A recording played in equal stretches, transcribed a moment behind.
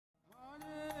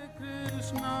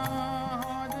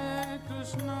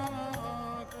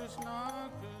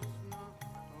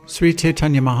Sri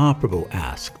Chaitanya Mahaprabhu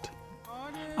asked,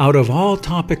 out of all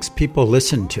topics people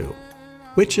listen to,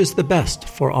 which is the best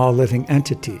for all living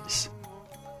entities?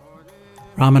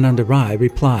 Ramananda Rai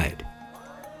replied,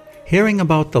 hearing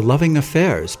about the loving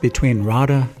affairs between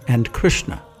Radha and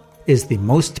Krishna is the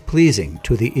most pleasing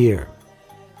to the ear.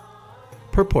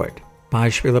 Purport by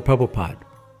Srila Prabhupada.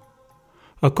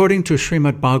 According to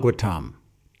Srimad Bhagavatam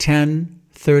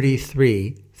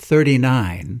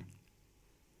 10:33-39,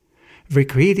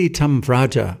 Vikriditam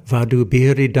vraja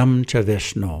vadubhiridam cha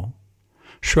Vishno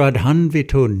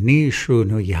Shradhanvito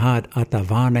nishrunuyad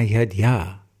atavana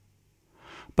yadya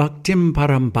Bhaktim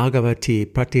param bhagavati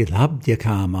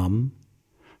pratilabdyakamam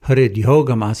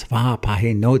hridyogam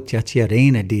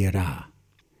asvapahinotyatyarena dira.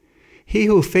 He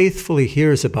who faithfully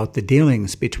hears about the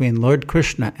dealings between Lord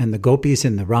Krishna and the gopis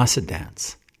in the rasa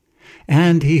dance,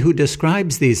 and he who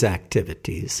describes these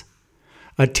activities,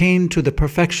 attain to the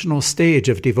perfectional stage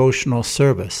of devotional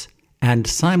service and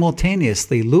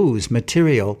simultaneously lose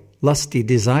material, lusty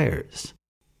desires.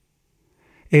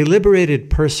 A liberated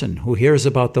person who hears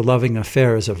about the loving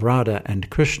affairs of Radha and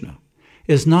Krishna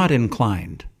is not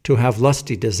inclined to have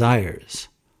lusty desires.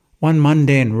 One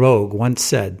mundane rogue once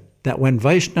said that when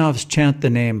Vaishnavas chant the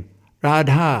name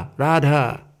Radha,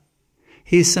 Radha,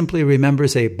 he simply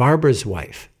remembers a barber's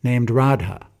wife named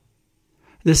Radha.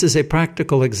 This is a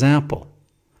practical example.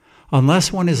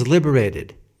 Unless one is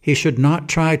liberated, he should not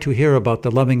try to hear about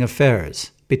the loving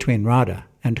affairs between Radha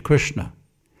and Krishna.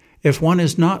 If one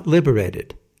is not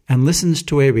liberated and listens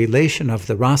to a relation of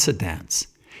the rasa dance,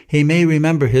 he may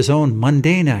remember his own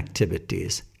mundane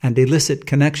activities and illicit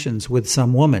connections with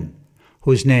some woman,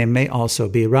 whose name may also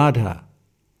be Radha.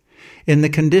 In the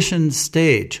conditioned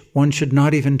stage, one should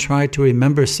not even try to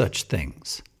remember such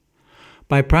things.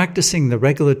 By practicing the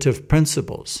regulative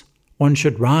principles, one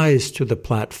should rise to the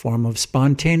platform of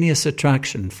spontaneous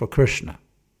attraction for Krishna.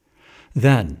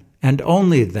 Then, and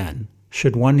only then,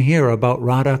 should one hear about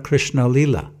Radha-Krishna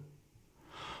Leela.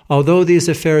 Although these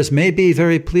affairs may be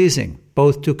very pleasing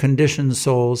both to conditioned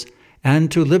souls and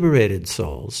to liberated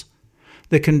souls,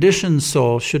 the conditioned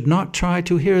soul should not try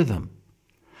to hear them.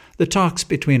 The talks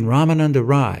between Ramananda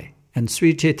Rai and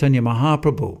Sri Chaitanya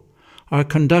Mahaprabhu are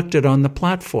conducted on the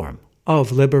platform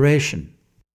of liberation.